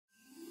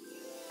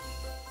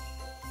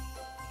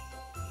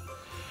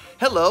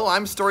Hello,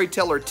 I'm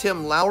storyteller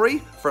Tim Lowry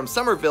from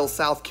Summerville,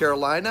 South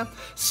Carolina,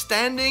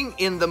 standing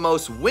in the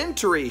most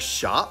wintry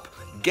shop,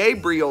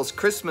 Gabriel's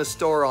Christmas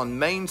store on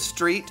Main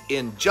Street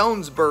in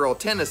Jonesboro,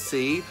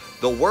 Tennessee,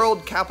 the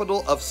world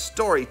capital of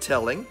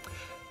storytelling.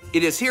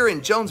 It is here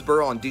in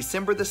Jonesboro on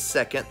December the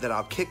 2nd that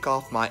I'll kick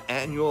off my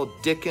annual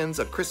Dickens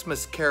A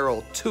Christmas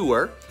Carol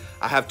tour.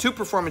 I have 2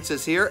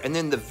 performances here, and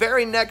then the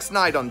very next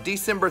night on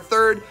December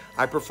 3rd,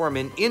 I perform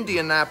in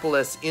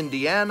Indianapolis,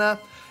 Indiana,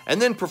 and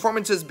then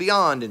performances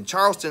beyond in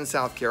Charleston,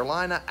 South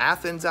Carolina,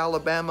 Athens,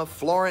 Alabama,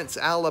 Florence,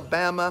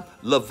 Alabama,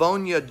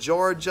 Livonia,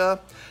 Georgia,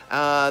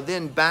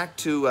 then back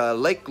to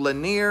Lake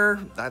Lanier,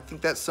 I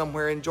think that's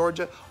somewhere in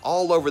Georgia,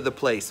 all over the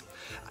place.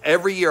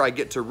 Every year I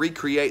get to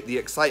recreate the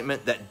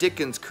excitement that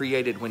Dickens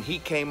created when he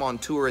came on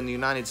tour in the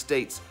United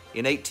States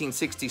in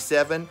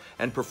 1867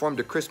 and performed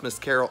A Christmas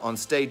Carol on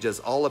stages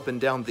all up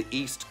and down the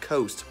East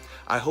Coast.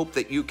 I hope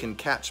that you can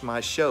catch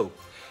my show.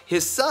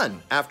 His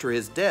son, after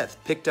his death,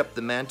 picked up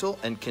the mantle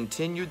and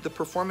continued the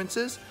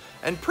performances,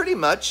 and pretty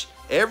much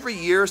every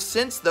year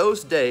since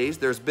those days,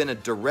 there's been a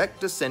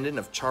direct descendant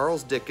of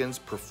Charles Dickens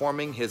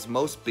performing his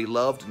most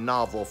beloved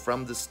novel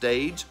from the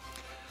stage.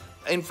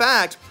 In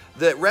fact,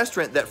 the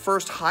restaurant that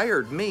first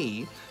hired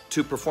me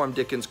to perform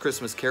Dickens'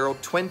 Christmas Carol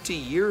 20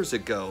 years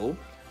ago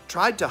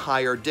tried to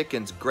hire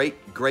Dickens'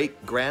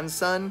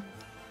 great-great-grandson,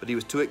 but he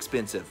was too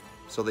expensive,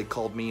 so they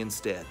called me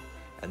instead.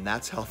 And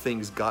that's how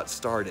things got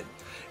started.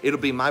 It'll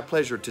be my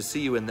pleasure to see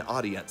you in the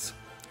audience.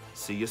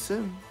 See you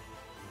soon.